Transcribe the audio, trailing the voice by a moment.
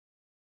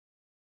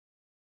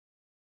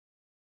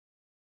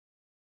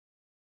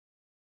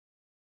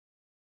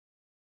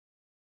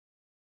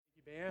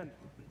Band.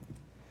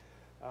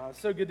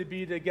 So good to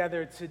be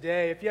together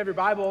today. If you have your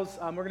Bibles,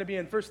 we're going to be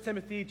in 1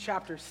 Timothy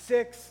chapter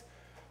 6,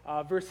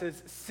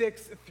 verses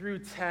 6 through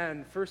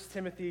 10. 1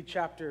 Timothy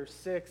chapter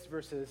 6,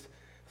 verses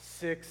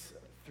 6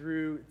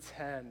 through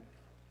 10.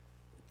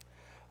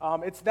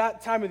 It's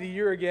that time of the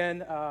year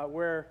again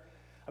where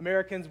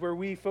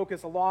we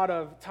focus a lot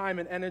of time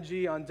and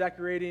energy on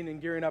decorating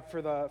and gearing up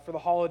for the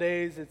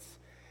holidays.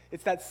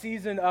 It's that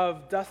season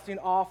of dusting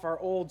off our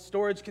old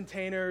storage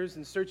containers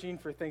and searching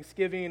for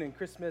Thanksgiving and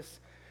Christmas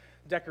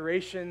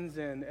decorations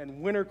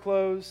and winter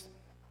clothes.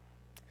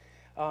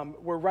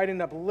 We're writing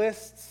up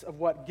lists of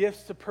what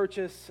gifts to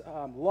purchase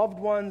loved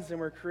ones, and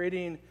we're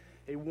creating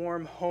a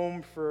warm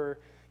home for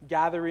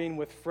gathering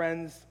with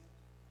friends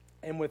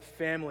and with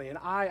family. And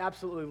I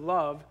absolutely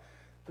love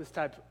this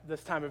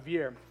time of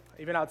year.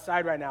 Even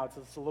outside right now,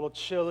 it's a little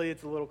chilly,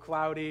 it's a little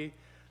cloudy.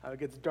 It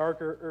gets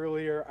darker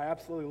earlier. I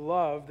absolutely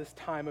love this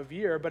time of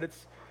year, but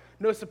it's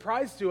no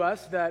surprise to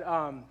us that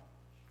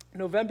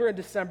November and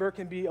December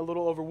can be a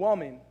little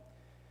overwhelming.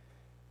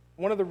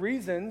 One of the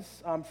reasons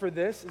for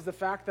this is the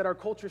fact that our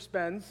culture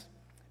spends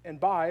and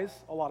buys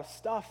a lot of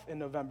stuff in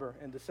November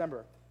and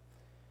December.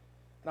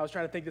 And I was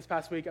trying to think this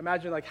past week,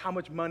 imagine how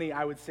much money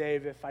I would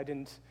save if I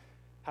didn't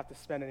have to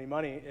spend any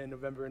money in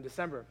November and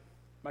December.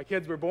 My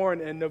kids were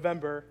born in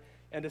November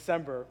and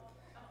December.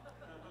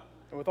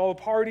 And with all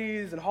the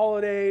parties and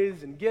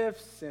holidays and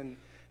gifts and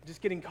just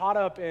getting caught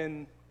up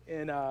in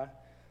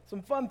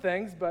some fun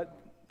things, but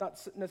not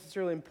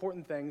necessarily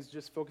important things,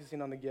 just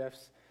focusing on the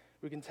gifts,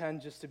 we can tend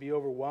just to be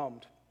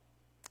overwhelmed.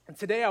 And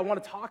today I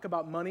want to talk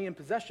about money and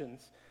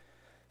possessions.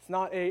 It's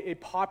not a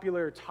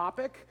popular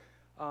topic,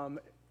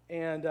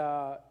 and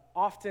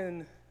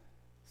often,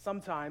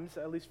 sometimes,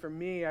 at least for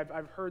me,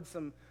 I've heard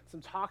some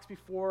talks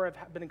before,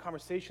 I've been in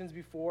conversations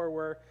before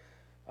where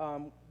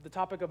the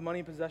topic of money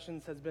and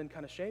possessions has been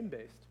kind of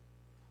shame-based.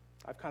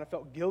 I've kind of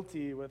felt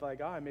guilty with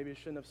maybe I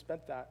shouldn't have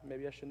spent that.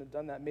 Maybe I shouldn't have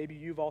done that. Maybe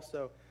you've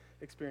also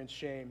experienced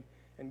shame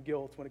and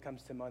guilt when it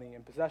comes to money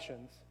and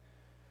possessions.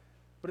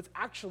 But it's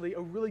actually a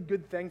really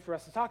good thing for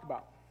us to talk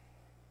about.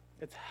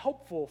 It's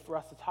helpful for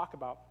us to talk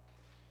about.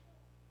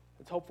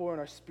 It's helpful in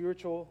our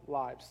spiritual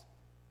lives.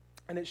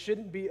 And it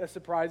shouldn't be a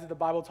surprise that the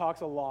Bible talks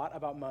a lot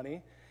about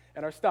money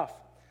and our stuff.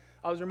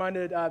 I was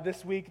reminded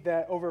this week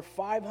that over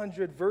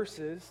 500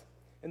 verses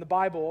in the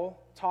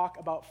Bible talk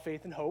about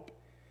faith and hope,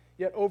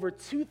 yet over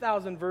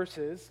 2,000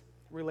 verses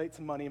relate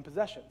to money and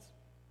possessions.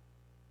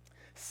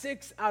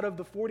 6 out of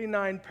the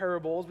 49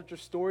 parables, which are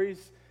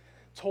stories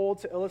told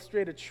to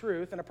illustrate a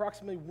truth, and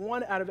approximately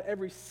 1 out of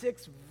every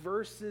 6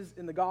 verses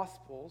in the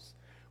Gospels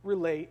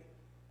relate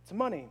to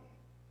money.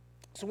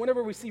 So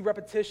whenever we see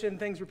repetition,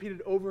 things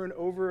repeated over and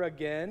over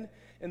again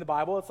in the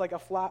Bible, it's like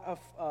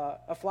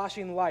a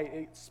flashing light.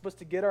 It's supposed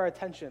to get our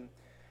attention.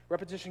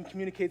 Repetition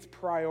communicates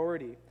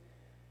priority.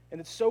 And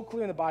it's so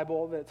clear in the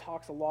Bible that it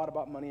talks a lot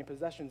about money and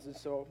possessions, and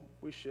so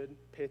we should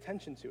pay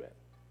attention to it.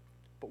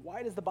 But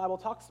why does the Bible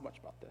talk so much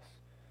about this?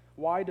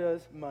 Why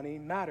does money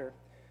matter?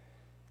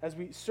 As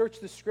we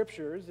search the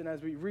scriptures and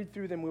as we read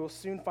through them, we will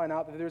soon find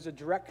out that there's a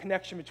direct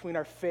connection between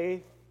our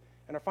faith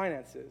and our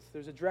finances.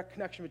 There's a direct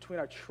connection between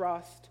our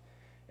trust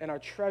and our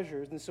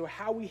treasures. And so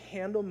how we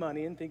handle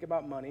money and think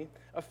about money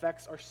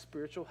affects our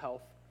spiritual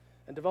health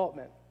and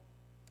development.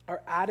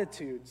 Our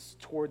attitudes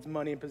towards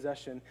money and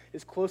possession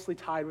is closely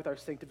tied with our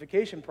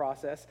sanctification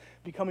process,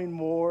 becoming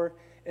more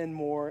and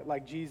more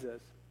like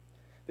Jesus.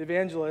 The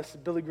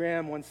evangelist Billy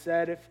Graham once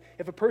said,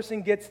 if a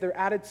person gets their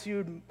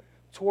attitude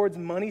towards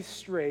money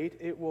straight,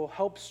 it will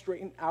help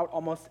straighten out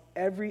almost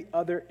every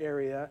other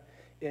area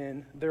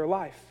in their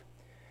life.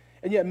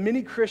 And yet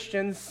many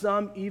Christians,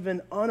 some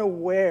even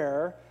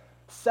unaware,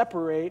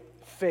 separate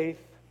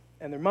faith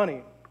and their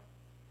money.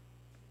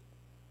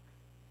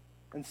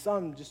 And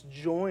some just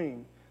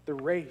join the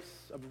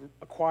race of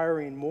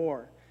acquiring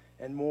more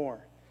and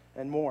more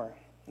and more.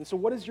 And so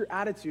what is your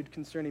attitude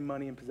concerning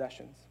money and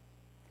possessions?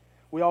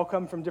 We all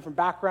come from different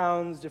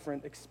backgrounds,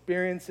 different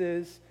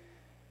experiences.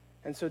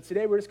 And so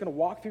today we're just going to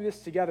walk through this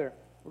together.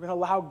 We're going to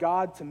allow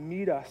God to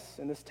meet us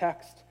in this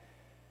text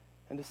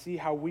and to see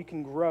how we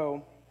can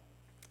grow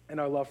in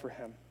our love for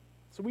him.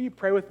 So will you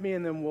pray with me,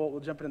 and then we'll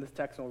jump into this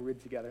text and we'll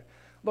read together.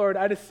 Lord,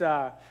 I just,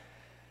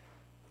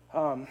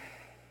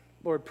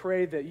 Lord,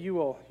 pray that you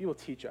will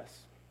teach us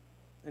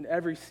in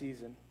every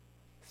season,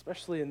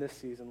 especially in this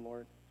season,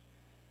 Lord.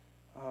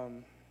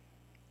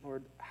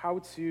 Lord, how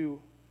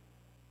to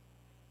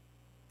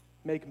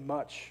make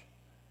much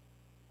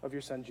of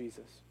your son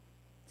Jesus,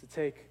 to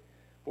take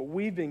what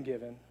we've been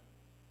given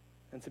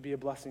and to be a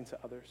blessing to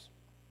others.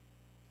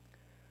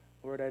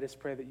 Lord, I just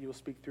pray that you will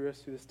speak through us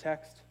through this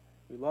text.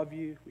 We love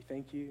you. We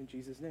thank you in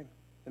Jesus' name.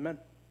 Amen.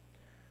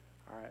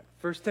 All right.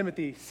 1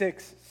 Timothy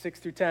 6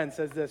 through 10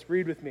 says this.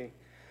 Read with me.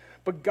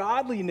 But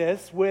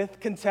godliness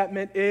with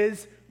contentment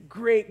is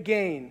great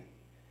gain.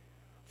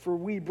 For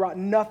we brought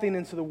nothing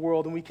into the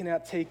world, and we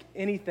cannot take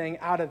anything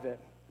out of it.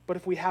 But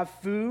if we have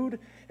food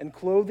and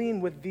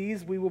clothing, with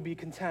these we will be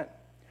content.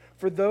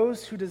 For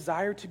those who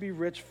desire to be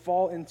rich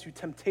fall into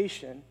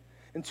temptation,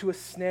 into a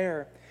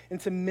snare,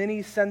 into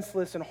many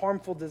senseless and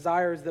harmful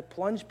desires that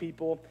plunge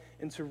people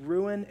into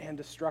ruin and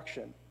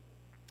destruction.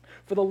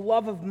 For the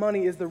love of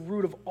money is the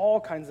root of all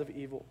kinds of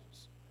evils.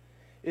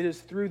 It is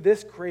through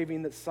this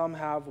craving that some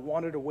have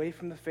wandered away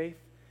from the faith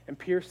and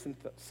pierced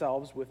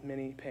themselves with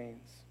many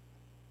pains.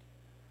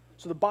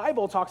 So the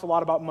Bible talks a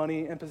lot about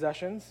money and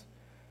possessions,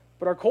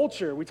 but our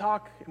culture, we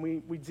talk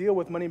and we deal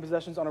with money and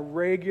possessions on a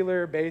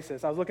regular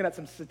basis. I was looking at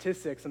some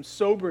statistics, some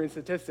sobering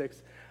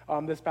statistics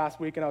this past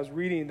week, and I was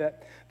reading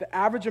that the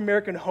average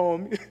American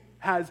home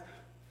has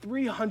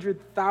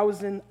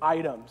 300,000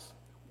 items.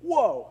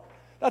 Whoa,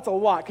 that's a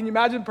lot. Can you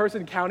imagine a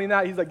person counting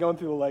that? He's like going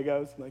through the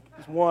Legos, like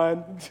just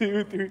 1,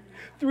 2, 3,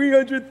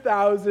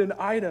 300,000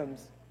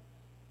 items.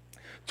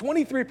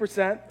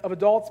 23% of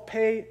adults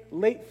pay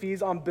late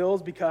fees on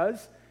bills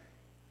because,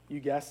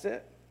 you guessed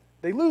it,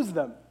 they lose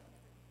them.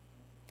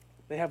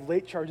 They have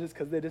late charges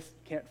because they just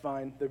can't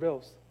find their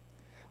bills.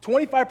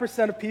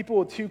 25% of people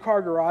with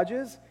 2-car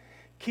garages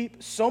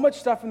keep so much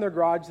stuff in their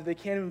garage that they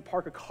can't even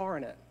park a car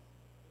in it.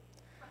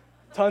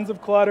 Tons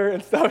of clutter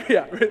and stuff.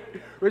 Yeah.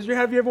 Raise your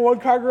hand if you have a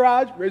 1-car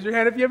garage. Raise your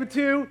hand if you have a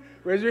 2.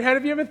 Raise your hand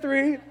if you have a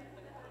 3.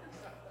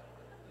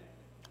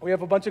 We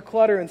have a bunch of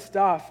clutter and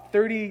stuff.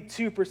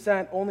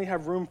 32% only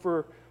have room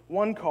for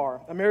 1 car.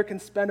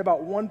 Americans spend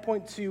about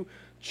 $1.2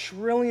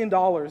 trillion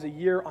a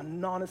year on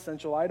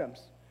non-essential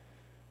items,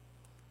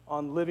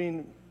 on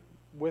living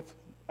with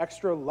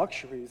extra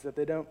luxuries that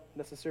they don't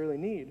necessarily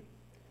need.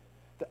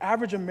 The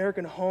average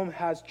American home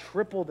has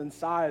tripled in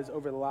size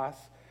over the last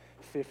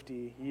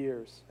 50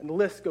 years. And the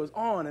list goes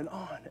on and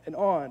on and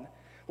on.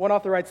 One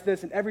author writes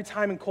this: in every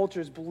time in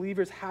cultures,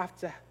 believers have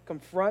to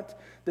confront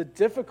the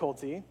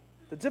difficulty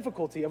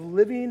of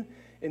living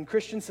in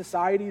Christian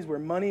societies where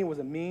money was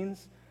a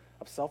means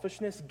of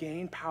selfishness,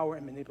 gain, power,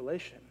 and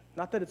manipulation.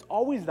 Not that it's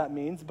always that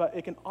means, but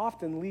it can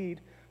often lead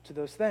to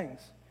those things.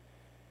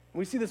 And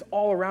we see this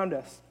all around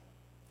us.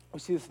 We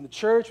see this in the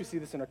church, we see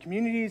this in our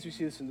communities, we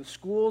see this in the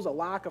schools, a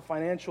lack of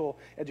financial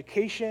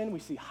education. We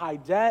see high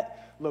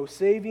debt, low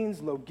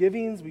savings, low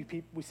givings.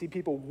 We see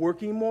people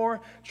working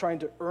more, trying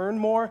to earn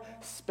more,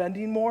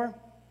 spending more.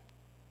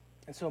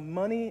 And so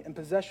money and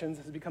possessions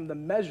has become the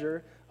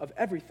measure of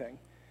everything.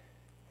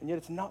 And yet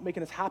it's not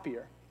making us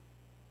happier.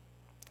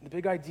 The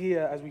big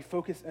idea as we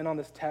focus in on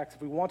this text,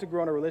 if we want to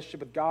grow in a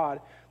relationship with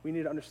God, we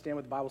need to understand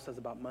what the Bible says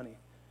about money.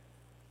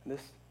 And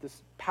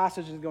this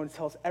passage is going to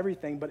tell us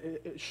everything, but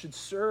it should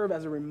serve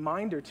as a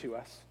reminder to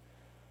us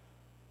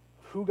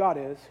who God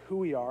is, who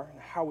we are, and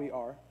how we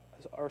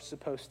are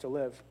supposed to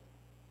live.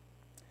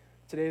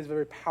 Today is a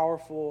very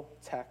powerful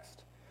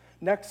text.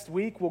 Next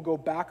week, we'll go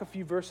back a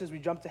few verses. We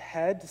jumped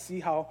ahead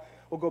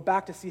we'll go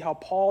back to see how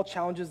Paul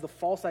challenges the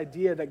false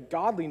idea that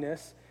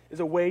godliness is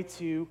a way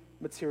to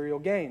material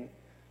gain.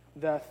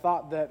 The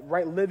thought that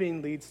right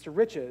living leads to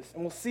riches.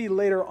 And we'll see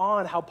later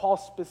on how Paul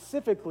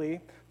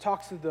specifically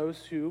talks to those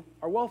who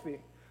are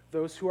wealthy,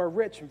 those who are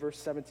rich in verse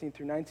 17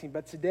 through 19.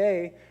 But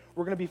today,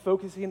 we're going to be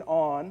focusing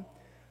on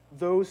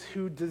those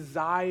who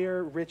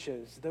desire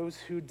riches, those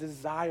who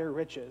desire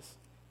riches.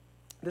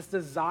 This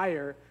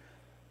desire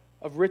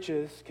of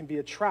riches can be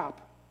a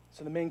trap.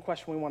 So the main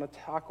question we want to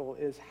tackle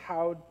is,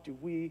 how do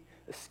we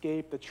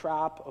escape the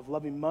trap of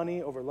loving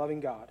money over loving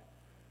God?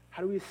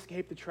 How do we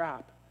escape the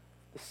trap?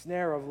 The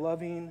snare of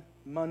loving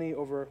money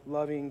over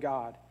loving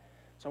God.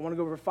 So I want to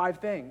go over 5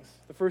 things.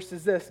 The first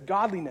is this: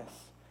 godliness,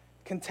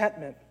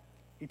 contentment,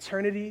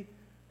 eternity,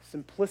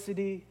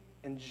 simplicity,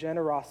 and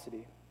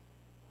generosity.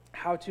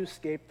 How to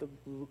escape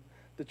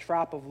the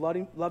trap of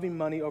loving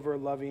money over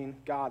loving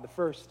God. The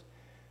first,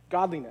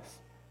 godliness.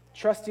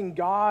 Trusting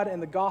God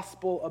and the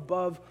gospel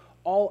above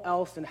all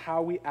else in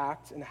how we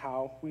act and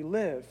how we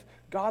live.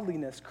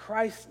 Godliness,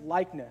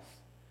 Christ-likeness.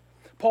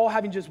 Paul,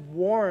 having just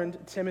warned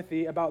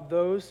Timothy about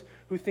those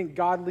who think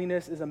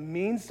godliness is a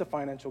means to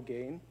financial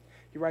gain,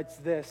 he writes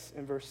this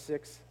in verse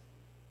 6: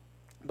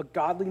 but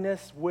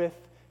godliness with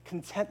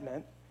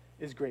contentment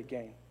is great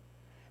gain.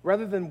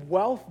 Rather than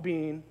wealth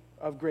being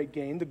of great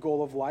gain, the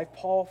goal of life,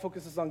 Paul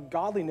focuses on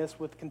godliness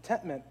with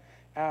contentment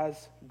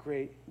as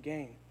great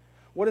gain.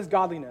 What is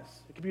godliness?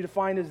 It can be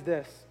defined as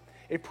this: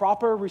 a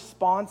proper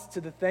response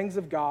to the things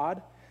of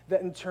God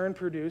that in turn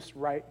produce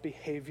right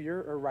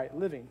behavior or right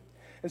living.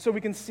 And so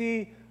we can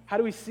see, how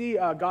do we see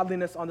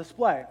godliness on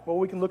display? Well,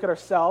 we can look at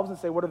ourselves and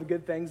say, what are the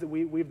good things that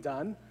we've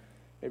done?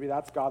 Maybe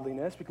that's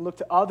godliness. We can look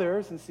to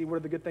others and see what are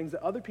the good things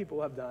that other people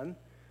have done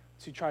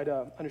to try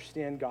to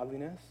understand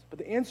godliness. But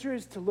the answer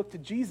is to look to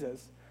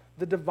Jesus,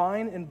 the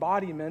divine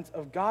embodiment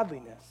of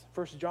godliness.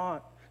 1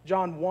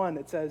 John 1,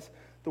 it says,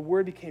 the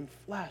Word became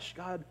flesh.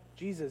 God,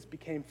 Jesus,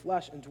 became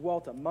flesh and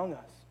dwelt among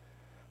us.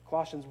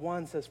 Colossians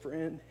 1 says, for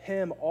in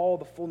him all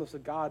the fullness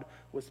of God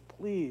was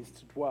pleased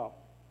to dwell.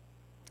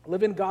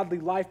 Living godly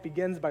life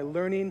begins by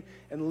learning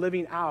and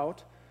living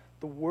out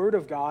the Word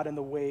of God and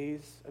the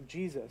ways of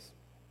Jesus.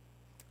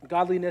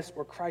 Godliness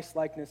or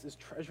Christ-likeness is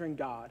treasuring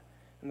God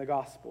and the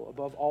gospel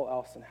above all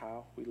else in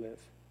how we live.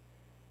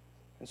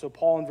 And so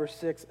Paul in verse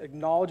 6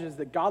 acknowledges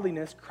that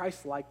godliness,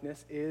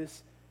 Christ-likeness,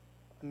 is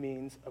a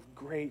means of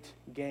great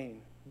gain.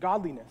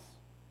 Godliness.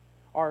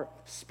 Our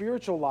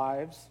spiritual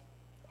life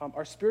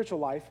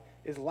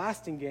is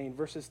lasting gain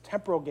versus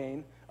temporal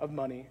gain of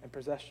money and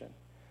possession.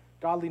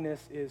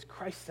 Godliness is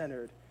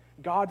Christ-centered,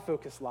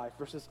 God-focused life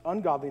versus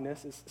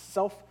ungodliness is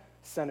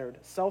self-centered,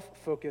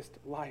 self-focused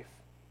life.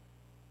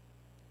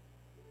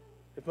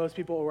 If most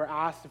people were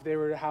asked if they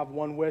were to have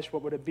one wish,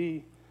 what would it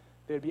be?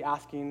 They would be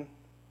asking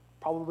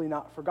probably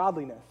not for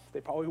godliness.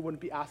 They probably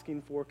wouldn't be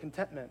asking for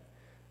contentment.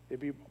 They'd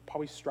be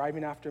probably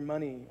striving after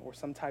money or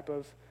some type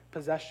of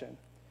possession,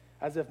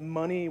 as if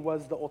money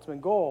was the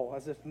ultimate goal,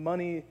 as if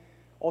money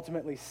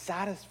ultimately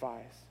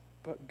satisfies.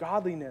 But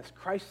godliness,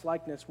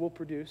 Christ-likeness will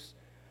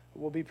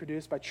be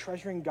produced by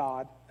treasuring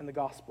God and the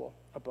gospel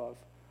above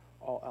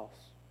all else.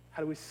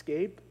 How do we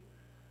escape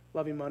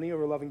loving money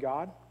over loving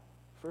God?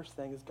 First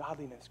thing is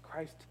godliness,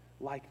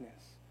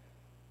 Christ-likeness.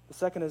 The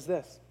second is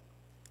this,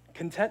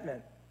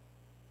 contentment.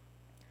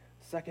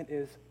 Second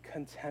is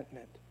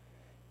contentment.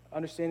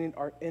 Understanding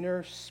our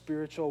inner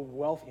spiritual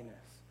wealthiness.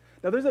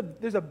 Now,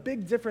 there's a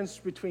big difference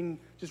between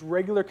just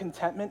regular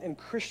contentment and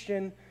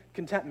Christian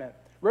contentment.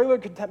 Regular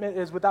contentment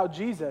is without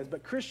Jesus,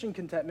 but Christian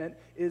contentment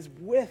is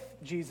with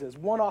Jesus.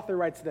 One author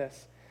writes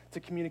this to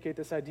communicate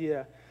this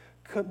idea.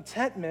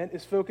 Contentment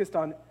is focused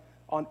on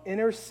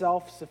inner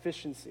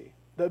self-sufficiency,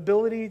 the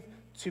ability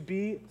to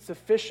be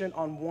sufficient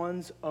on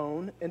one's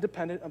own,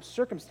 independent of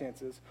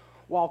circumstances,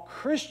 while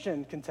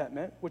Christian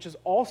contentment, which is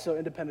also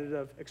independent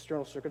of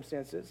external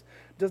circumstances,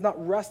 does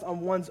not rest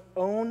on one's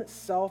own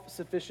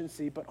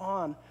self-sufficiency, but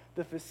on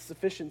the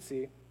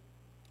sufficiency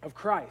of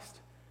Christ.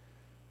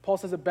 Paul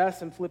says it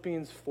best in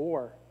Philippians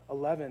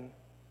 4:11.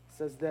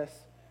 Says this,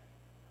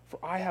 "For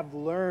I have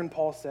learned,"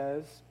 Paul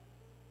says,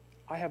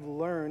 "I have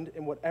learned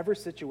in whatever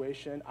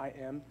situation I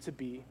am to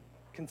be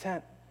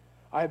content.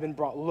 I have been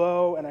brought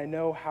low, and I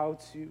know how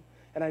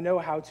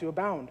to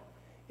abound.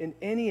 In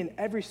any and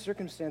every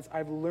circumstance,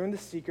 I've learned the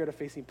secret of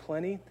facing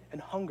plenty and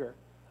hunger,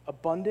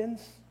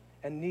 abundance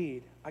and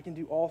need. I can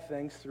do all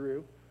things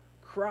through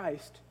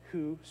Christ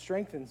who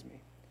strengthens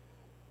me."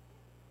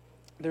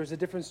 There's a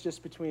difference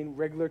just between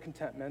regular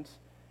contentment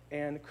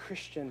and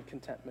Christian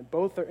contentment.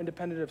 Both are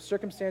independent of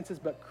circumstances,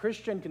 but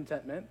Christian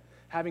contentment,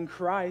 having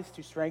Christ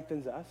who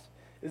strengthens us,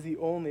 is the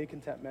only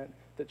contentment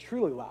that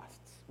truly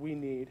lasts. We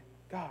need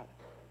God.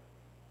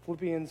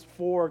 Philippians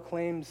 4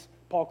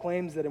 Paul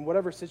claims that in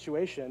whatever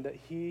situation that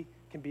he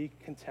can be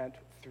content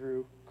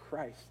through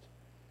Christ.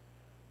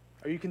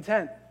 Are you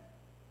content?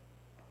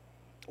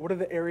 What are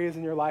the areas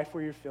in your life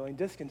where you're feeling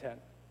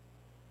discontent?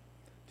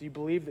 Do you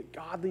believe that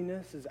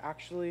godliness is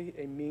actually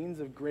a means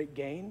of great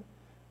gain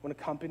when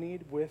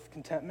accompanied with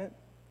contentment?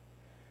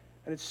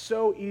 And it's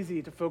so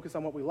easy to focus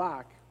on what we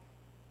lack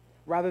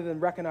rather than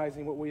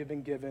recognizing what we have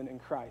been given in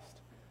Christ.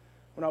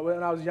 When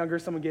I was younger,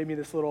 someone gave me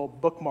this little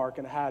bookmark,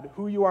 and it had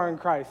who you are in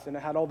Christ, and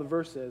it had all the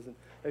verses. And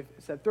they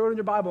said, throw it in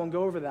your Bible and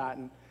go over that.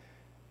 And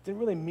it didn't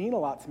really mean a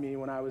lot to me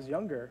when I was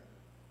younger.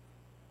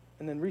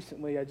 And then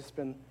recently,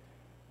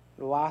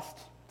 the last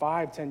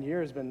 5-10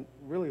 years, been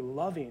really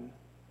loving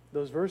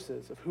those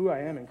verses of who I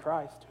am in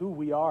Christ, who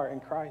we are in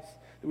Christ,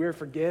 that we are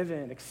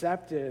forgiven,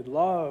 accepted,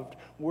 loved,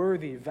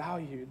 worthy,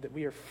 valued, that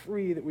we are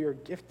free, that we are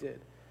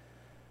gifted.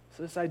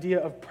 So this idea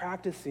of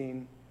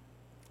practicing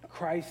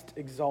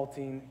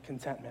Christ-exalting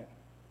contentment.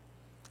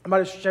 I might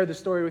have shared this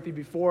story with you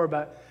before,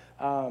 but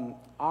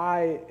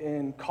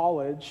in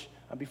college,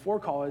 before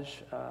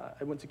college,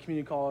 I went to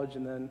community college,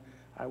 and then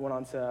I went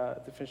on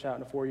to finish out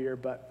in a 4-year,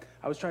 but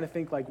I was trying to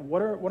think, like,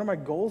 what are my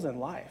goals in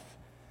life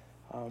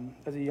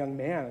as a young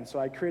man? And so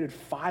I created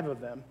 5 of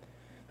them.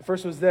 The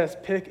first was this: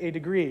 pick a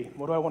degree.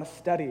 What do I want to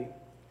study?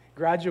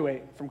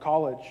 Graduate from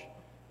college,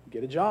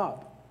 get a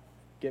job,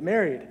 get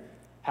married,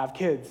 have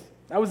kids.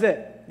 That was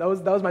it. That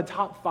was my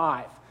top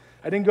 5.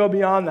 I didn't go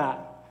beyond that.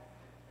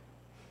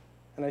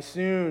 And I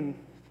soon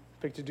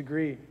picked a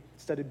degree,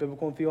 studied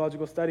biblical and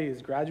theological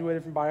studies,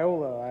 graduated from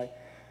Biola.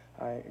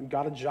 I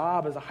got a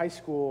job as a high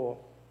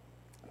school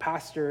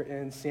pastor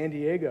in San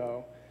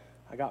Diego.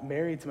 I got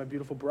married to my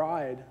beautiful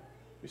bride.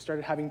 We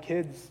started having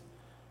kids.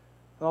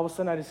 And all of a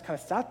sudden, I just kind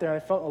of sat there,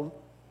 and I felt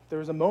there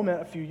was a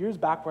moment a few years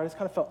back where I just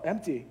kind of felt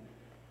empty.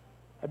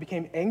 I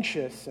became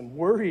anxious and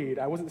worried.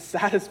 I wasn't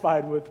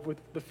satisfied with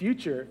the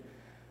future.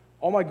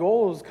 All my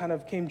goals kind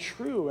of came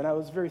true, and I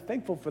was very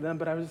thankful for them,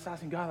 but I was just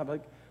asking God, I'm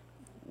like,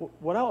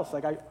 what else?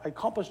 Like, I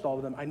accomplished all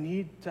of them. I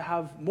need to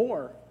have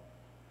more.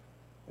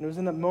 And it was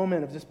in that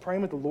moment of just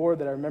praying with the Lord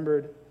that I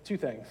remembered 2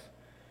 things.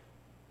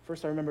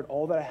 First, I remembered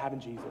all that I have in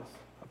Jesus,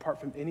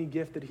 apart from any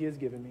gift that he has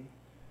given me,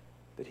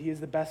 that he is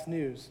the best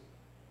news.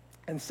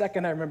 And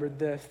second, I remembered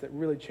this that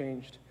really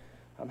changed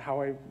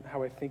how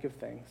I think of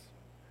things.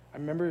 I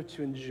remember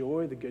to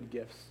enjoy the good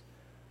gifts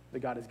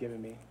that God has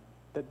given me,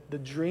 that the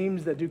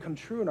dreams that do come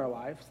true in our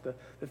lives,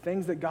 the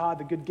things that God,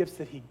 the good gifts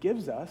that he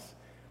gives us,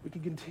 we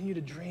can continue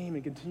to dream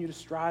and continue to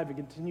strive and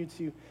continue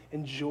to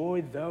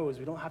enjoy those.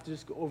 We don't have to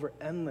just go over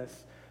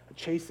endless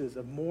chases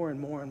of more and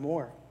more and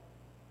more.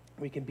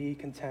 We can be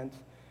content.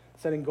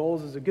 Setting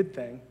goals is a good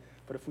thing,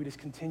 but if we just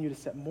continue to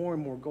set more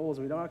and more goals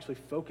and we don't actually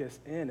focus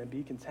in and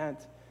be content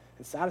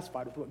and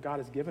satisfied with what God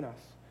has given us,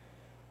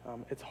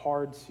 it's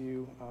hard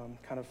to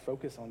kind of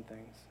focus on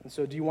things. And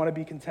so do you want to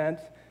be content?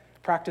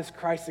 Practice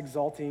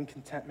Christ-exalting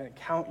contentment.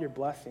 Count your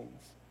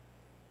blessings.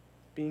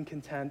 Being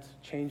content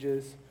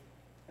changes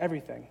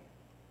everything.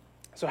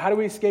 So how do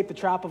we escape the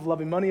trap of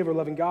loving money over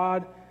loving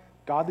God?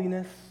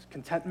 Godliness,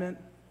 contentment.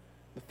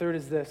 The third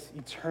is this,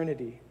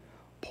 eternity.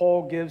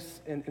 Paul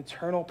gives an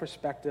eternal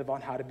perspective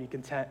on how to be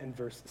content in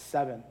verse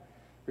 7.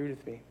 Read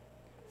with me.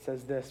 It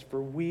says this,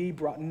 "For we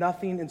brought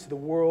nothing into the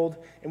world,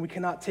 and we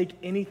cannot take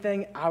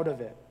anything out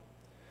of it."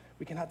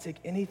 We cannot take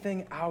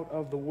anything out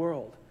of the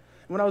world.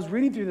 And when I was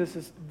reading through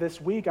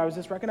this week, I was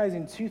just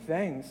recognizing two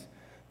things,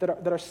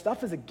 that our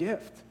stuff is a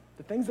gift.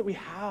 The things that we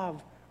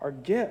have are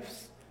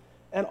gifts.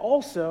 And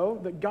also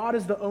that God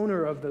is the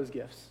owner of those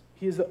gifts.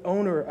 He is the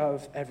owner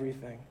of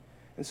everything.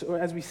 And so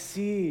as we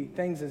see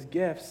things as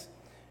gifts,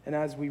 and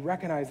as we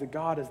recognize that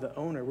God is the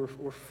owner,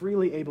 we're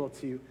freely able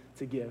to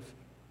give.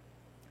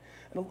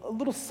 And a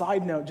little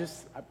side note,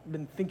 I've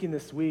been thinking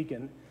this week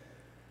and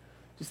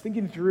just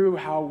thinking through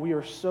how we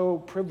are so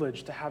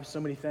privileged to have so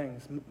many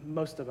things,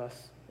 most of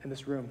us in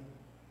this room.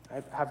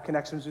 I have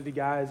connections with you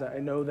guys. I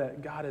know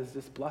that God has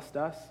just blessed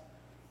us.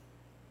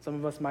 Some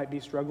of us might be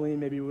struggling.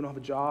 Maybe we don't have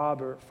a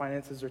job or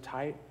finances are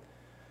tight.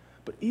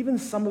 But even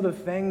some of the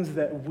things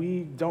that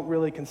we don't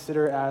really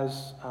consider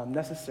as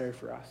necessary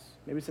for us.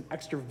 Maybe it's an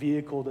extra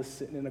vehicle to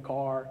sit in a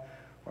car,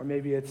 or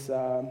maybe it's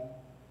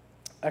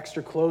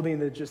extra clothing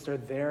that just are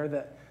there,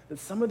 that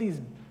some of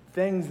these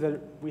things that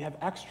we have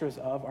extras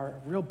of are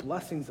real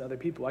blessings to other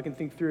people. I can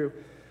think through,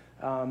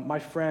 my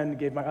friend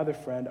gave my other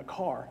friend a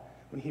car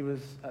when he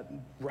was at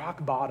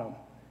rock bottom,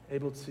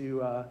 able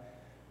to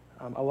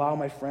allow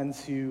my friend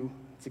to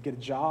get a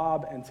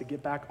job and to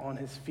get back on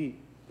his feet.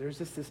 There's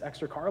just this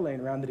extra car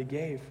laying around that he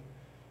gave,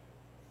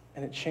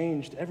 and it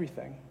changed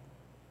everything.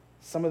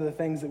 Some of the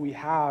things that we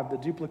have, the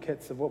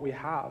duplicates of what we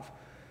have,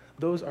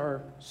 those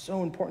are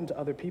so important to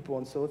other people,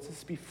 and so let's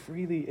just be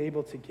freely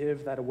able to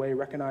give that away,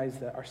 recognize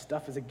that our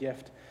stuff is a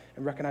gift,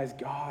 and recognize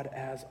God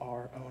as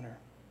our owner.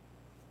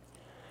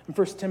 In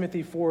 1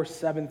 Timothy 4,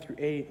 7 through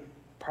 8,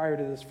 prior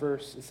to this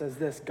verse, it says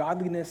this,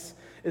 "Godliness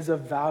is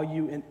of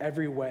value in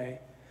every way,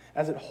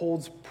 as it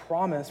holds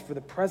promise for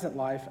the present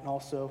life and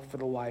also for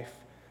the life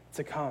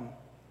to come."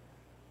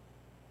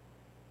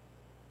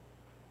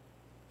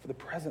 For the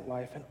present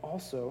life and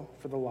also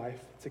for the life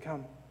to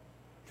come.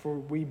 "For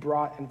we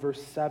brought," in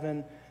verse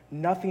 7,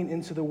 "nothing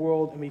into the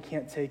world, and we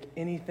can't take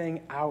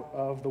anything out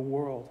of the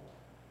world."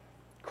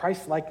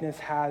 Christ-likeness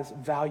has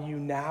value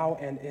now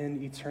and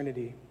in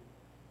eternity.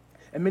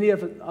 And many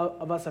of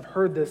us have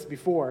heard this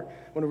before.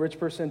 When a rich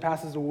person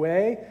passes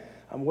away,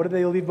 what do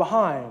they leave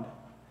behind?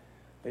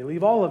 They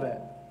leave all of it.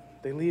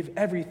 They leave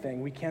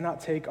everything. We cannot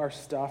take our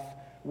stuff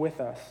with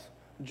us.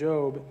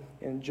 Job,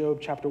 in Job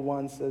chapter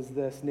 1, says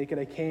this, "Naked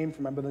I came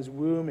from my mother's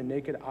womb, and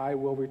naked I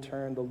will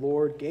return. The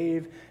Lord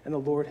gave, and the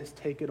Lord has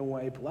taken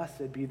away.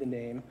 Blessed be the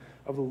name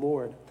of the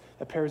Lord."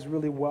 That pairs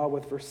really well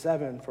with verse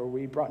 7, "For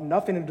we brought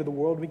nothing into the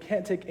world. We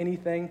can't take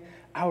anything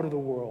out of the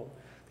world."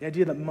 The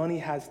idea that money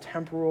has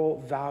temporal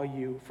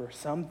value for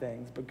some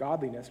things, but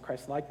godliness,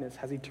 Christ-likeness,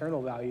 has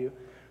eternal value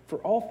for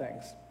all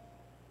things.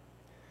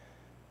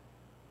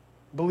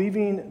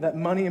 Believing that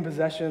money and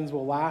possessions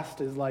will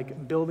last is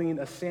like building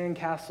a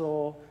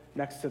sandcastle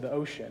next to the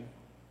ocean.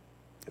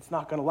 It's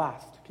not going to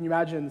last. Can you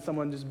imagine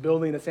someone just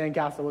building a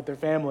sandcastle with their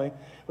family,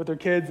 with their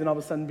kids, and all of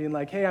a sudden being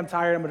like, "Hey, I'm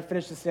tired, I'm going to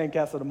finish the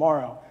sandcastle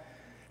tomorrow."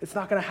 It's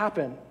not going to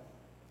happen.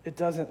 It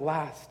doesn't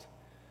last.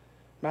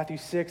 Matthew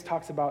 6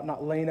 talks about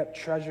not laying up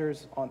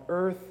treasures on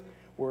earth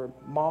where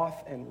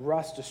moth and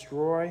rust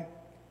destroy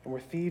and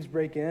where thieves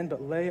break in,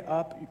 but lay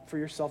up for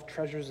yourself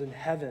treasures in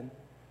heaven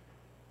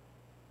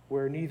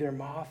where neither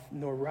moth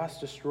nor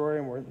rust destroy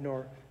and where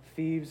nor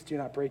thieves do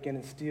not break in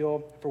and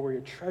steal. For where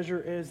your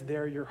treasure is,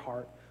 there your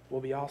heart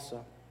will be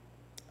also.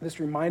 This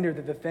reminder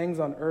that the things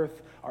on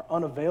earth are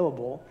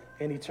unavailable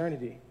in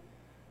eternity.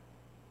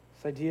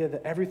 This idea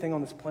that everything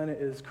on this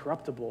planet is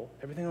corruptible,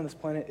 everything on this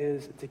planet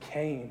is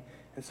decaying,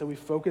 and so we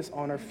focus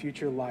on our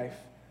future life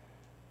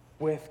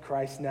with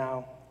Christ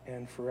now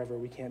and forever.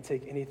 We can't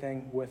take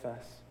anything with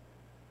us.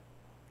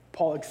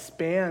 Paul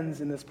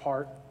expands in this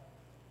part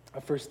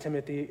of 1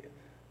 Timothy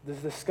this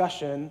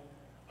discussion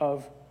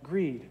of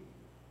greed.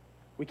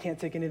 We can't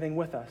take anything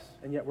with us,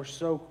 and yet we're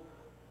so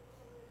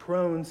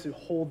prone to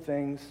hold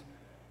things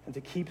and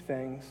to keep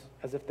things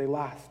as if they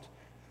last.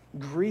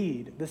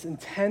 Greed, this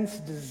intense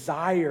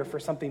desire for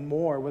something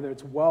more, whether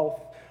it's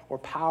wealth or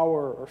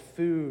power or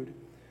food,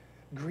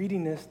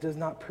 greediness does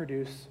not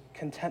produce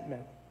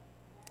contentment.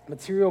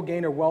 Material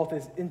gain or wealth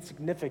is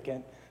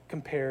insignificant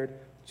compared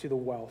to the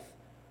wealth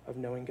of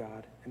knowing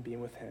God and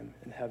being with Him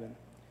in heaven.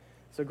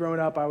 So growing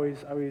up, I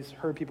always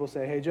heard people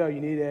say, "Hey, Joe,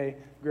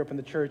 grew up in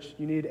the church,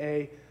 you need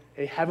a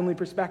heavenly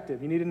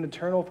perspective. You need an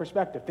eternal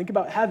perspective. Think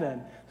about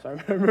heaven." So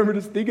I remember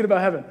just thinking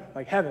about heaven.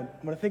 Like, heaven,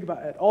 I'm going to think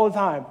about it all the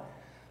time.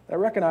 I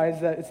recognize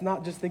that it's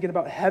not just thinking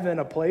about heaven,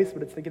 a place,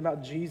 but it's thinking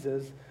about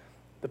Jesus,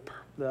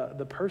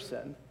 the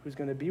person who's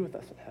going to be with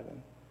us in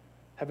heaven.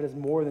 Heaven is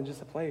more than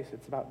just a place.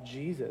 It's about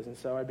Jesus. And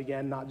so I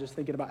began not just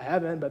thinking about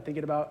heaven, but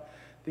thinking about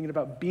thinking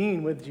about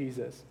being with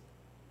Jesus,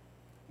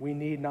 we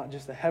need not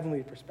just a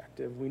heavenly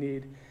perspective, we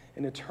need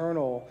an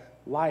eternal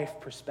life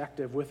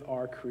perspective with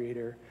our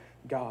Creator,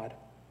 God.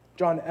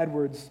 John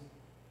Edwards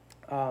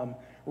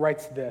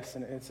writes this,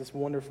 and it's just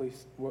wonderfully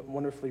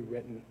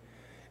written.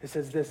 It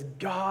says this: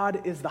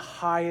 God is the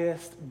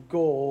highest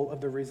goal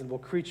of the reasonable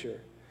creature.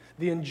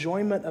 The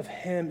enjoyment of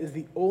him is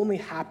the only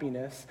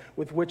happiness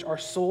with which our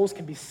souls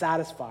can be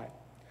satisfied.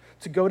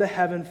 To go to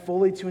heaven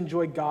fully to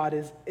enjoy God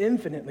is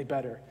infinitely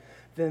better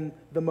than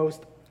the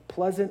most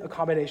pleasant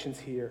accommodations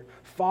here.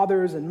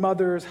 Fathers and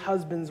mothers,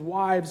 husbands,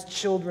 wives,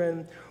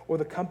 children, or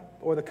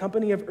the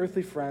company of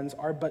earthly friends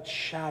are but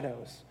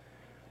shadows.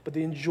 But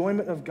the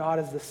enjoyment of God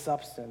is the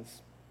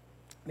substance.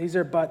 These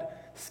are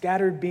but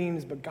scattered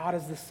beams, but God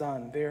is the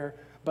sun. They are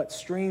but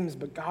streams,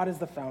 but God is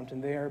the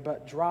fountain. They are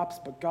but drops,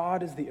 but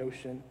God is the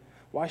ocean.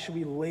 Why should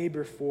we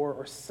labor for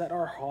or set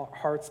our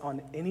hearts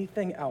on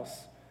anything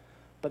else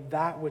but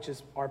that which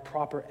is our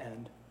proper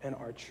end and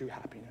our true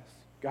happiness?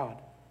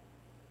 God.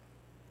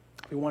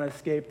 If we want to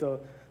escape the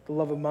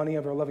love of money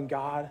of our loving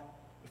God,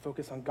 we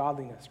focus on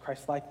godliness,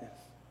 Christ-likeness,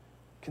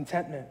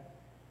 contentment,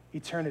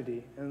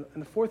 eternity. And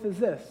the fourth is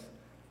this: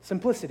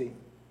 simplicity.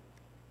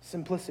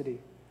 Simplicity.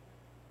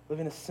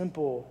 Living a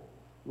simple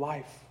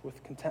life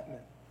with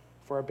contentment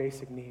for our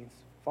basic needs.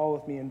 Follow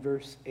with me in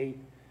verse 8.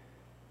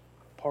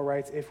 Paul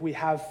writes, if we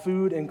have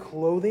food and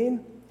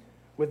clothing,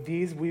 with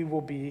these we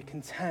will be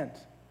content.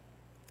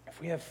 If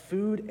we have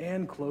food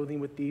and clothing,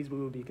 with these we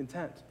will be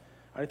content.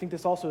 I think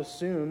this also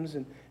assumes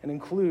and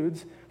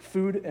includes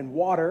food and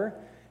water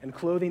and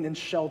clothing and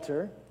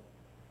shelter.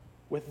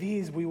 With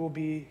these we will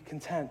be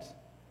content.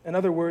 In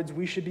other words,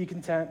 we should be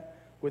content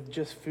with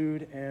just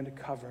food and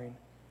covering.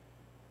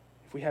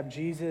 If we have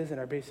Jesus and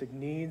our basic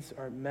needs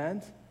are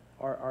met,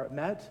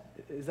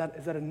 is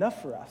that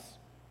enough for us?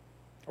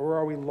 Or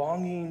are we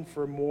longing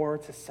for more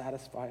to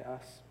satisfy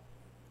us?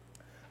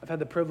 I've had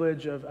the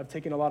privilege of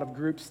taking a lot of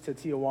groups to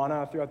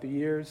Tijuana throughout the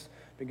years.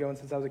 Been going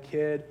since I was a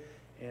kid,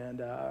 and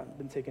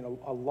been taking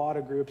a lot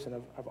of groups, and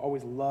I've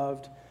always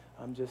loved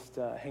just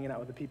hanging out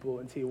with the people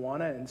in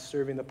Tijuana and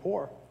serving the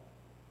poor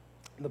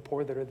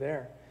that are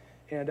there.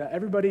 And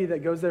everybody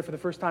that goes there for the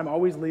first time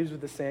always leaves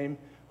with the same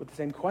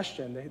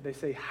question. They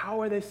say,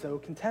 how are they so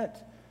content?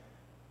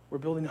 We're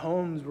building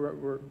homes,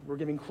 we're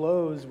giving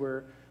clothes,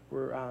 we're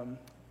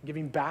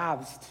giving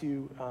baths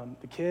to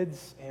the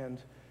kids and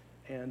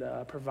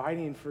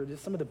providing for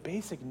just some of the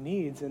basic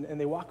needs. And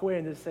they walk away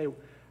and just say,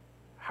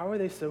 how are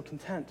they so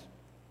content?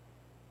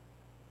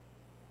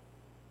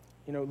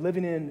 You know,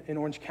 living in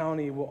Orange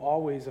County will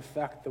always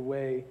affect the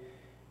way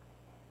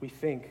we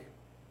think.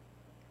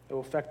 It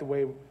will affect the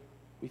way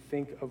we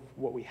think of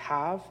what we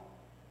have,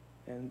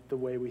 and the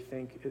way we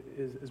think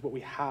is what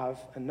we have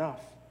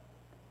enough.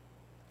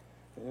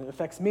 And it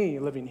affects me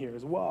living here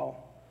as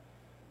well.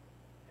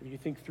 If you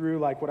think through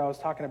like what I was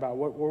talking about,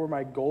 what were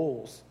my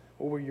goals?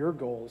 What were your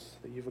goals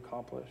that you've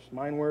accomplished?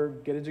 Mine were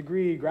get a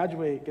degree,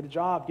 graduate, get a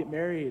job, get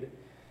married,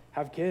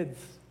 have kids.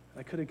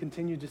 I could have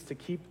continued just to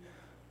keep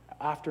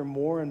after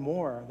more and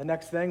more. The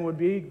next thing would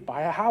be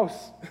buy a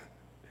house.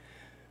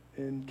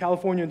 In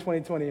California in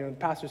 2020, on the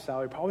pastor's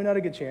salary, probably not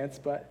a good chance,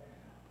 but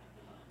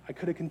I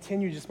could have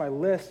continued just my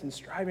list and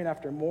striving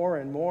after more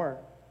and more.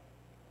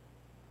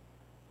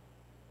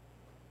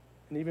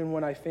 And even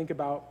when I think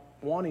about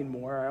wanting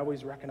more, I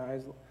always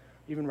recognize,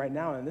 even right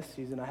now in this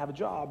season, I have a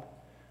job.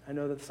 I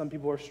know that some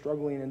people are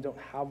struggling and don't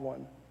have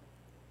one.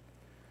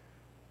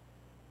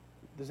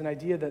 There's an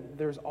idea that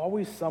there's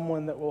always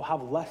someone that will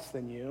have less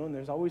than you, and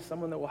there's always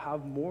someone that will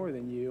have more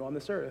than you on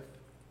this earth.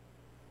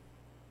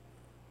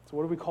 So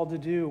what are we called to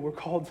do? We're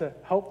called to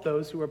help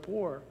those who are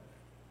poor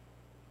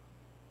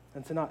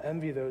and to not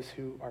envy those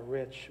who are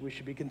rich. We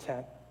should be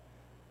content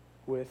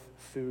with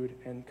food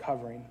and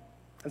covering.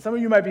 And some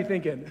of you might be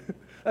thinking,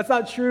 that's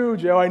not true,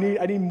 Joe. I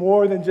need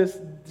more than just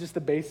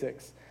the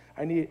basics.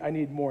 I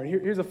need more. And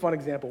here's a fun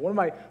example. One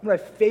of my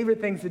favorite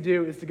things to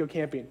do is to go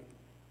camping.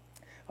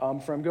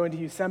 From going to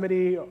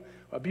Yosemite,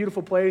 a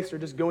beautiful place, or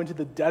just going to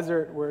the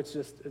desert where it's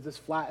just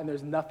flat and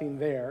there's nothing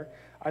there.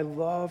 I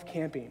love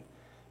camping.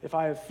 If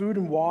I have food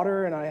and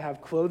water and I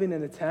have clothing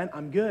and a tent,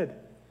 I'm good.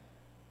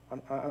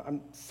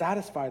 I'm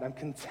satisfied. I'm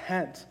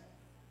content.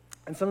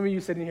 And some of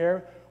you sitting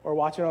here or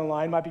watching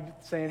online might be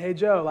saying, hey,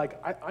 Joe,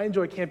 I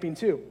enjoy camping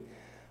too.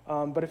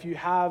 But if you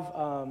have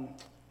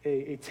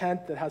a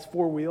tent that has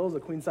 4 wheels, a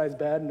queen-size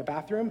bed, and a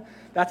bathroom,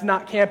 that's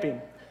not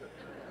camping.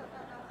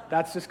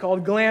 That's just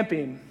called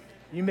glamping.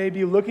 You may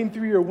be looking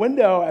through your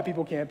window at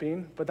people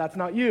camping, but that's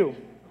not you.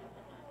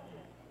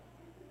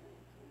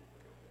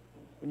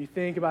 When you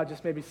think about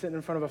just maybe sitting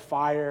in front of a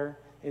fire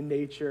in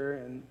nature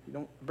and you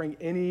don't bring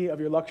any of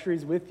your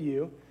luxuries with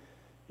you,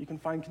 you can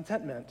find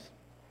contentment.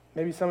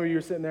 Maybe some of you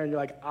are sitting there and you're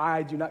like,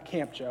 I do not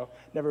camp, Joe.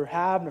 Never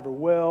have, never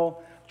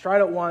will.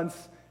 Tried it once,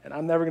 and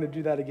I'm never going to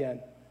do that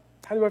again.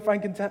 How do I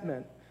find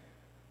contentment?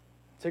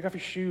 Take off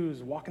your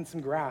shoes, walk in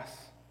some grass,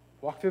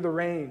 walk through the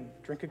rain,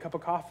 drink a cup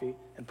of coffee,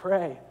 and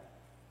pray.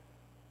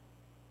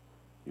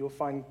 You will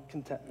find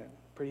contentment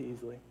pretty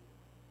easily.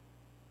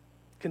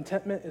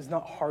 Contentment is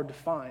not hard to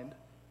find,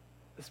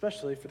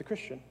 especially for the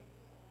Christian.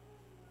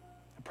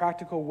 A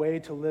practical way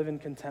to live in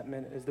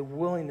contentment is the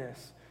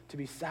willingness to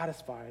be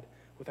satisfied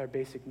with our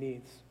basic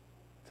needs,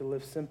 to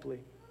live simply,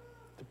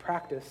 to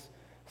practice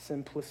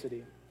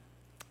simplicity.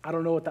 I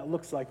don't know what that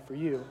looks like for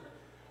you.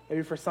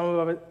 Maybe for some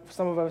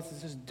of us,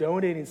 it's just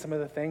donating some of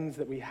the things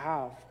that we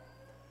have.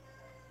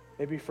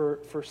 Maybe for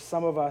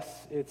some of us,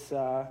 it's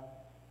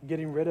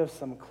getting rid of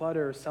some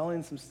clutter,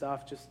 selling some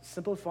stuff, just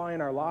simplifying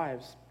our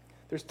lives.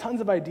 There's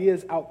tons of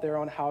ideas out there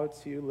on how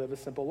to live a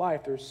simple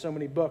life. There's so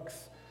many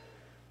books.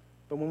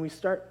 But when we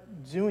start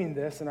doing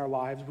this in our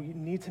lives, we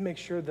need to make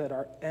sure that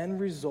our end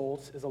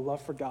result is a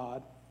love for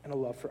God and a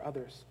love for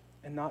others,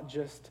 and not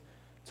just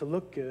to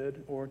look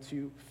good or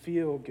to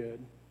feel good.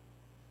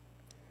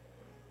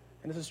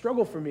 And it's a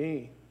struggle for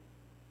me,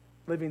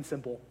 living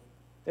simple.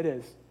 It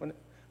is. When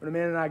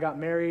Amanda and I got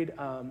married,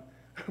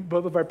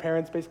 both of our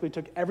parents basically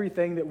took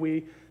everything that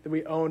we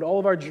owned, all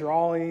of our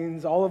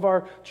drawings, all of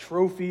our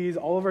trophies,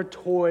 all of our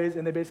toys,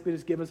 and they basically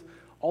just give us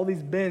all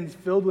these bins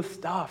filled with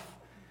stuff.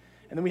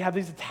 And then we have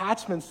these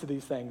attachments to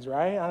these things,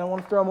 right? I don't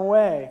want to throw them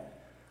away.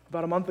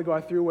 About a month ago,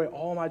 I threw away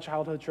all my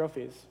childhood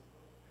trophies.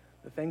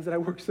 The things that I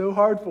worked so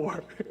hard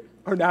for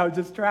are now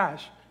just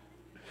trash.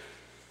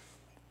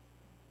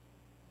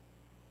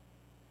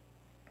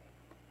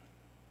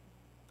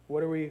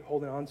 What are we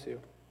holding on to?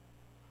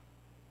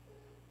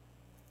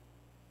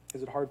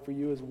 Is it hard for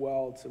you as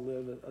well to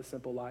live a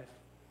simple life?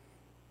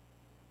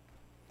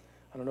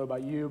 I don't know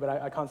about you, but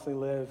I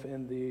constantly live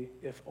in the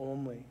if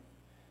only.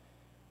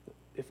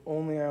 If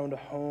only I owned a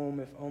home,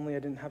 if only I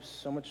didn't have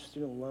so much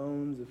student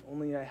loans, if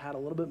only I had a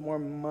little bit more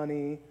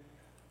money,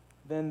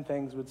 then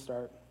things would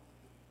start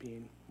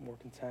being more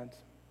content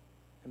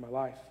in my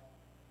life.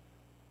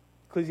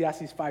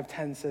 Ecclesiastes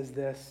 5:10 says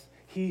this: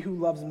 "He who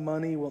loves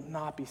money will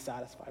not be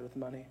satisfied with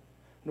money,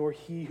 nor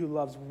he who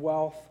loves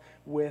wealth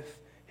with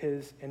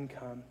his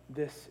income.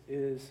 This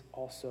is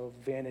also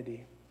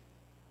vanity."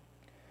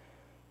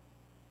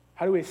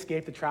 How do we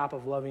escape the trap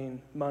of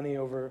loving money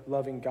over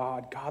loving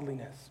God?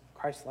 Godliness,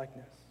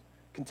 Christ-likeness,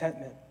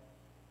 contentment,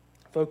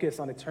 focus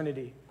on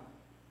eternity,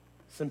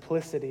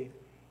 simplicity.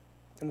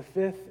 And the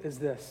fifth is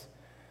this: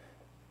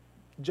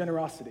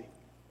 generosity.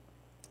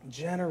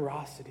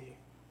 Generosity.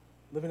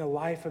 Living a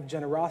life of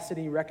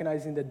generosity,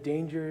 recognizing the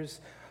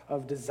dangers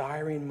of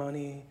desiring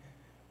money,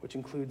 which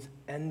includes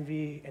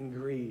envy and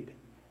greed.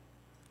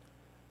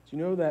 Do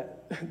you know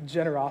that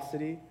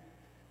generosity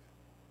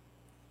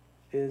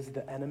is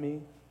the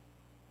enemy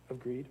of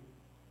greed?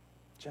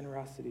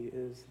 Generosity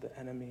is the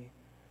enemy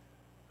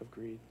of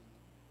greed.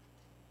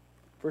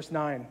 Verse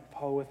 9,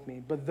 follow with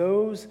me. "But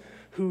those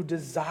who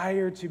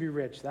desire to be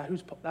rich,"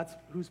 that's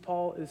who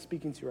Paul is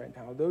speaking to right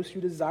now. "Those who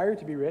desire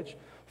to be rich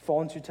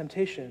fall into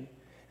temptation,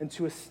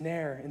 into a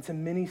snare, into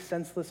many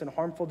senseless and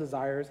harmful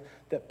desires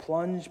that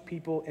plunge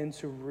people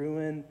into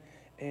ruin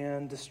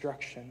and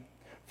destruction.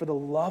 For the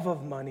love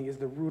of money is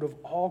the root of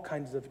all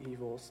kinds of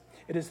evils.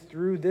 It is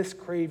through this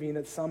craving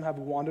that some have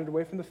wandered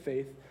away from the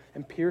faith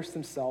and pierced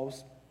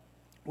themselves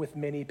with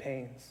many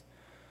pains."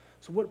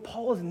 So what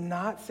Paul is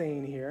not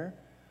saying here,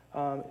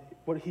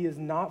 what he is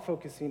not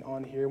focusing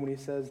on here when he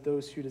says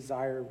those who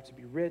desire to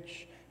be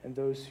rich and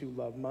those who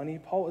love money,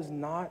 Paul is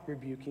not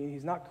rebuking,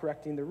 he's not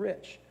correcting the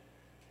rich.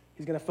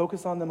 He's going to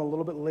focus on them a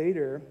little bit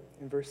later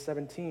in verse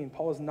 17.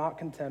 Paul is not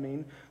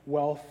condemning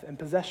wealth and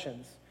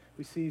possessions.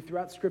 We see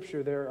throughout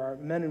Scripture there are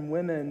men and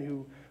women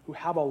who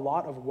have a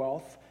lot of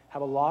wealth,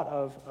 have a lot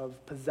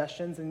of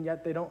possessions, and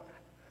yet they don't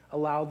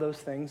allow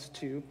those things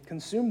to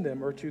consume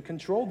them or to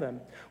control them.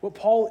 What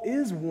Paul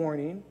is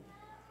warning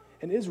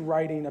and is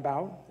writing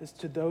about is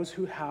to those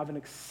who have an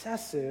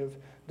excessive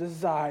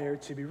desire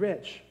to be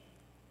rich.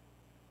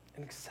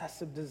 An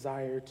excessive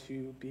desire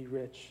to be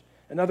rich.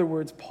 In other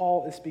words,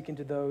 Paul is speaking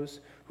to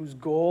those whose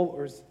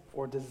goal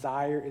or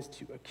desire is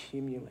to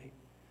accumulate.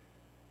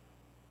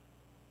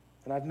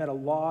 And I've met a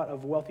lot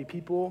of wealthy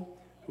people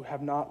who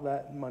have not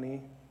let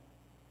money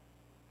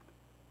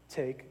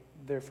take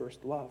their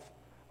first love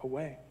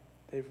away.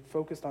 They've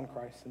focused on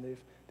Christ, and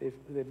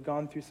they've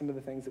gone through some of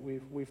the things that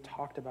we've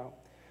talked about.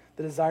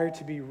 The desire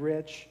to be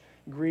rich,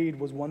 greed,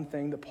 was one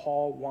thing that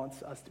Paul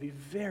wants us to be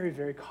very,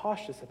 very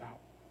cautious about.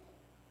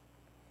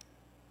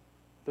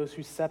 Those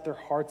who set their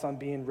hearts on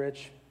being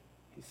rich,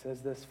 he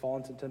says this, fall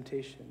into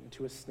temptation,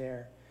 into a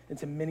snare,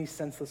 into many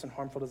senseless and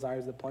harmful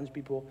desires that plunge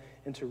people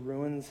into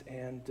ruins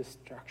and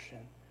destruction.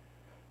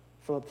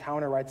 Philip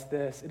Towner writes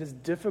this: "It is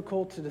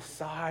difficult to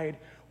decide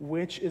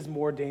which is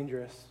more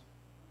dangerous.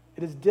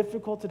 It is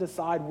difficult to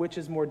decide which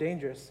is more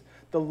dangerous,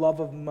 the love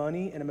of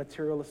money in a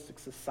materialistic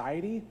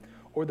society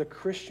or the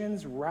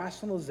Christian's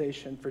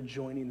rationalization for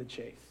joining the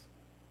chase."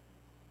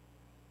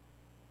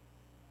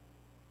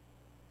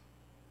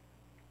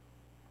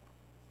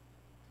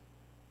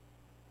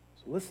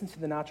 So listen to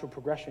the natural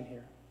progression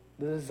here.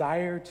 The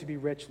desire to be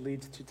rich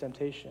leads to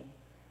temptation.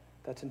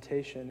 That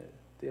temptation,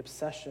 the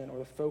obsession or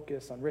the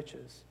focus on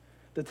riches.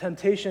 The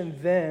temptation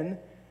then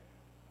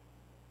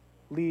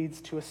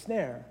leads to a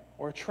snare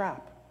or a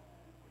trap,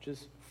 which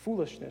is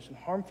foolishness and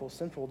harmful,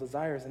 sinful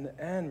desires, and the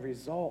end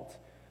result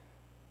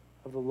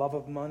of the love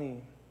of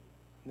money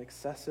and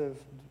excessive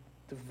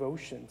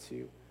devotion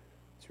to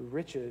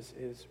riches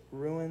is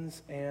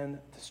ruins and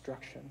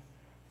destruction.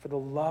 For the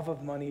love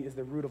of money is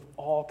the root of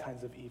all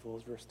kinds of evil,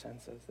 as verse 10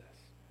 says this.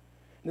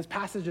 And this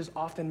passage is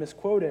often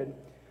misquoted.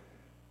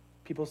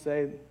 People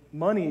say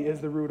money is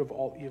the root of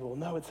all evil.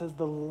 No, it says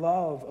the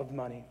love of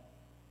money.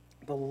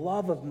 The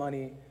love of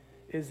money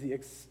is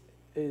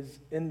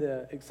in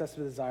the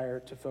excessive desire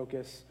to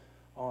focus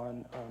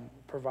on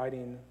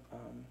providing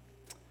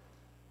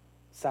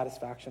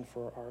satisfaction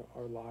for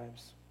our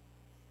lives.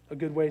 A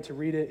good way to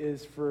read it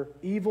is, for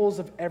evils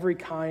of every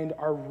kind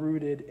are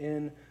rooted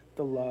in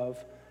the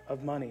love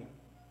of money.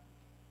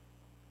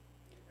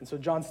 And so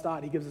John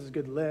Stott, he gives us a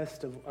good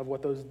list of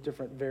what those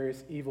different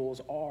various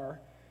evils are.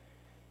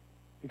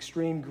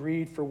 Extreme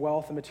greed for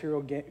wealth and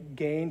material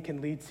gain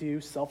can lead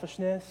to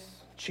selfishness,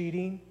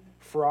 cheating,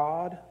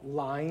 fraud,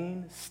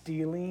 lying,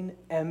 stealing,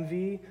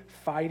 envy,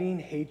 fighting,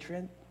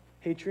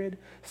 hatred,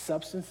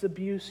 substance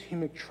abuse,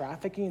 human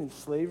trafficking and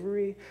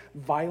slavery,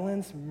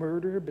 violence,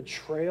 murder,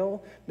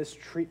 betrayal,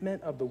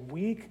 mistreatment of the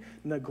weak,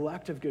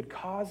 neglect of good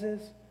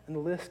causes, and the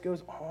list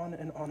goes on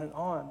and on and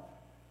on.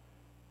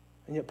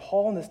 And yet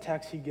Paul in this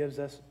text, he gives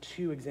us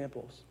two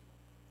examples.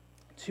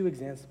 Two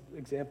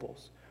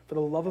examples. For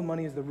the love of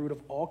money is the root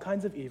of all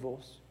kinds of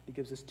evils. He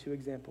gives us two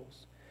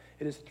examples.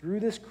 It is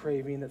through this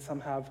craving that some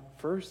have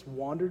first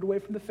wandered away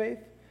from the faith,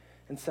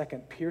 and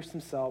second, pierced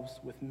themselves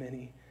with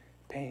many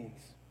pains.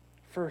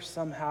 First,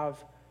 some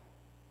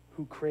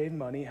who crave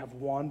money have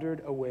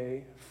wandered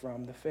away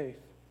from the faith.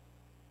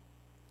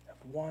 Have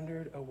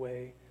wandered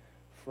away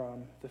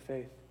from the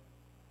faith.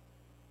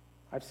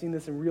 I've seen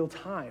this in real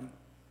time.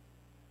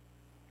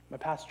 My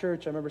past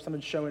church, I remember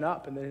someone showing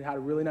up and they had a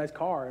really nice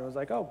car, and I was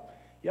like, oh,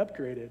 you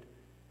upgraded.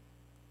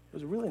 It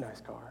was a really nice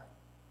car.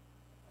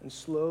 And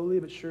slowly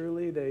but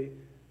surely, they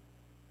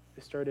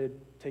started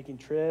taking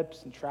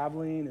trips and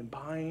traveling and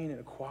buying and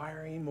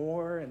acquiring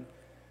more, and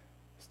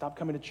stopped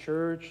coming to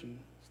church and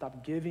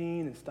stopped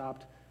giving and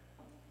stopped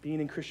being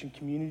in Christian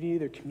community.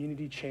 Their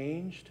community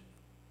changed.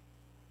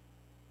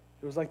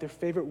 It was like their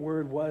favorite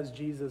word was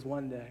Jesus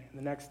one day, and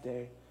the next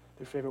day,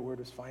 their favorite word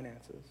was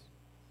finances.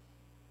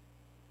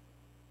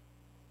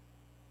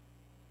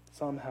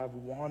 Some have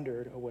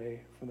wandered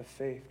away from the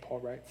faith, Paul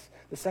writes.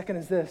 The second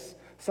is this: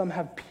 some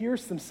have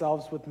pierced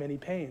themselves with many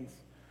pains.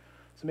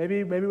 So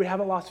maybe we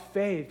haven't lost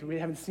faith. We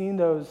haven't seen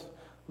those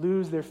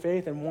lose their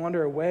faith and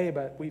wander away,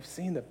 but we've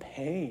seen the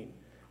pain,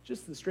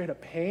 just the straight up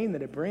pain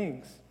that it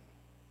brings.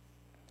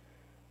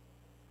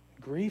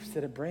 Griefs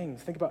that it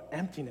brings. Think about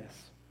emptiness.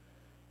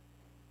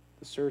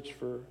 The search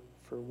for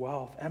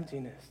wealth,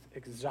 emptiness,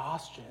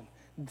 exhaustion,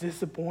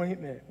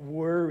 disappointment,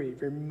 worry,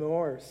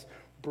 remorse,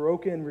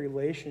 broken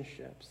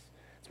relationships.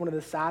 It's one of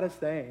the saddest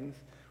things.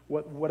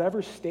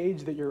 Whatever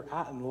stage that you're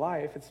at in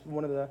life, it's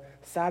one of the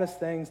saddest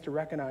things to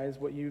recognize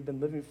what you've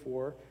been living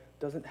for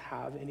doesn't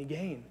have any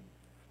gain.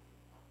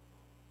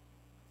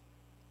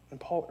 And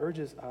Paul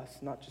urges us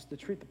not just to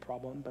treat the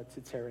problem, but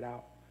to tear it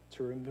out,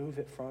 to remove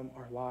it from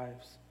our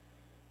lives.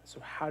 So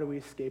how do we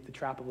escape the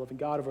trap of loving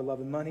God over love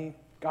and money?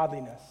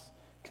 Godliness,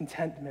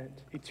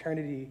 contentment,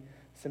 eternity,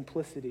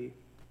 simplicity,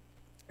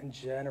 and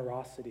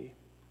generosity.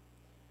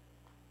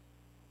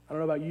 I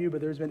don't know about you,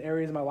 but there's been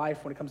areas in my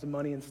life when it comes to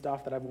money and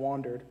stuff that I've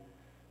wandered.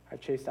 I've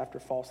chased after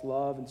false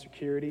love and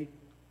security.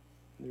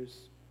 There's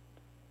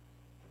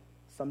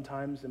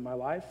sometimes in my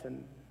life,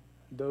 and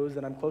those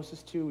that I'm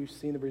closest to, we've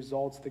seen the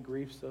results, the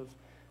griefs of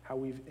how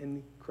we've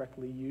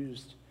incorrectly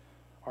used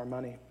our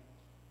money.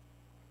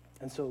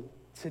 And so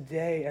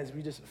today, as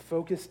we just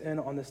focus in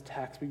on this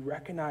text, we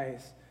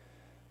recognize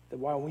that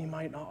while we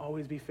might not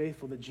always be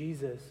faithful, that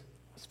Jesus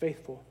was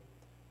faithful.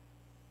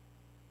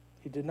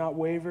 He did not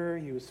waver.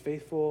 He was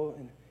faithful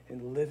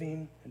in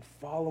living and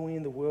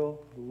following the will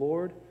of the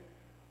Lord.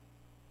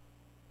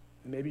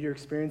 And maybe you're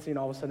experiencing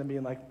all of a sudden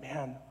being like,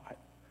 man,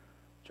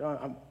 John,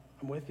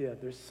 I'm with you.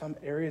 There's some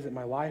areas in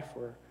my life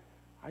where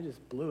I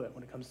just blew it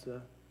when it comes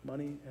to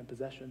money and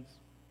possessions,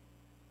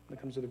 when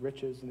it comes to the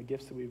riches and the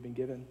gifts that we've been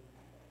given.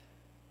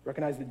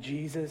 Recognize that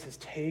Jesus has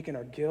taken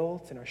our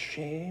guilt and our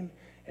shame,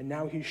 and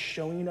now he's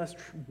showing us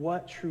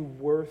what true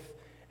worth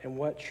and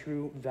what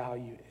true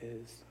value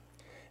is.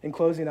 In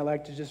closing, I'd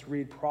like to just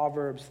read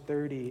Proverbs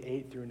 30,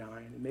 8 through 9.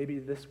 And maybe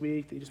this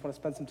week that you just want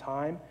to spend some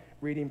time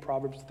reading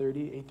Proverbs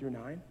 30, 8 through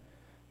 9.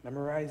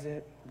 Memorize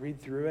it,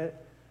 read through it.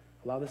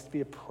 Allow this to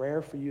be a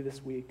prayer for you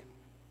this week.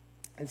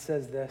 It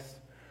says this: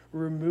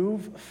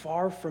 remove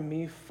far from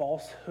me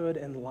falsehood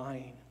and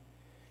lying.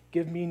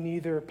 Give me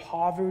neither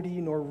poverty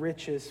nor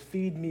riches.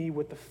 Feed me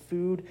with the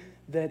food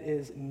that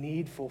is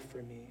needful for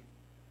me.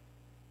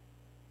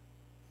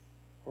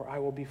 Or I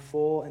will be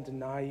full and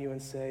deny you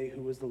and say,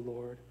 who is the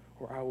Lord?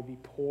 Or I will be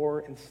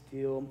poor and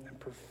steal and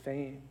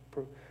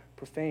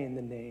profane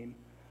the name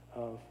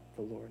of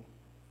the Lord.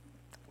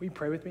 Will you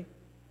pray with me?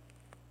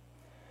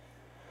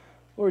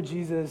 Lord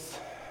Jesus,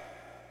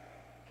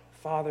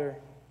 Father,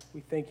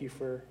 we thank you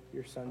for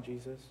your Son,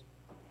 Jesus.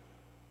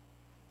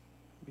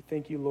 We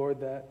thank you,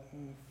 Lord, that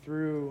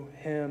through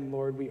him,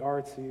 Lord, we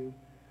are to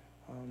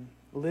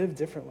live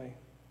differently.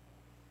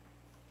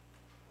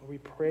 We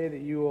pray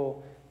that you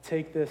will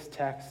take this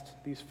text,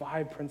 these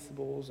 5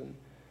 principles, and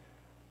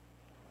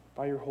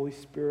by your Holy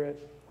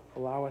Spirit,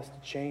 allow us to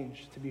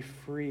change, to be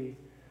free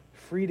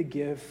to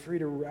give, free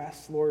to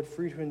rest, Lord,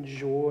 free to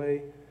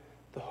enjoy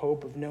the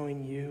hope of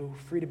knowing you,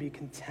 free to be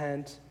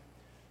content,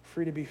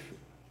 free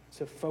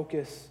to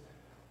focus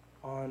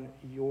on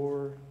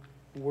your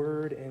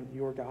word and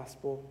your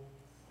gospel.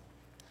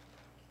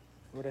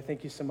 Lord, I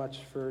thank you so much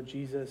for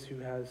Jesus who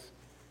has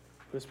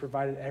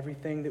provided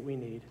everything that we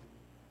need.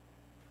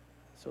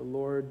 So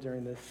Lord,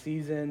 during this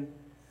season,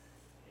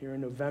 here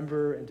in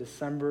November and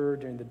December,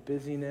 during the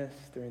busyness,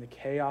 during the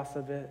chaos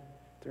of it,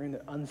 during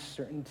the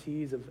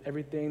uncertainties of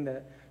everything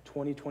that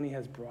 2020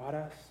 has brought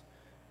us,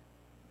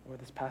 or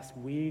this past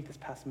week, this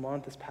past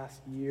month, this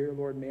past year,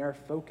 Lord, may our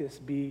focus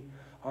be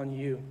on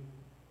you.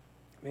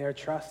 May our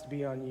trust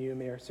be on you.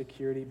 May our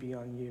security be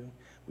on you.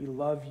 We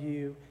love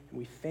you, and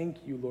we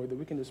thank you, Lord, that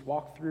we can just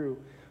walk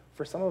through,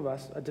 for some of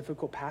us, a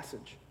difficult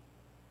passage.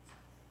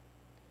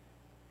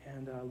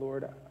 And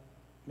Lord,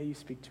 may you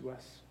speak to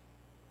us.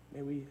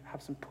 May we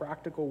have some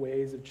practical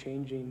ways of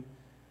changing,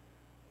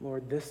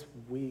 Lord, this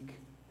week,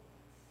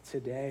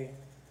 today,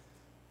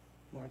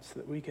 Lord, so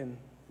that we can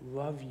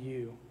love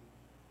you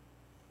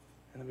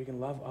and that we can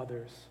love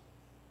others.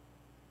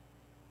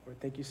 Lord,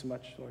 thank you so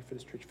much, Lord, for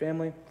this church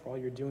family, for all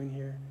you're doing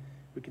here.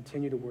 We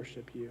continue to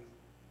worship you.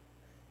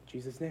 In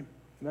Jesus' name,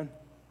 amen.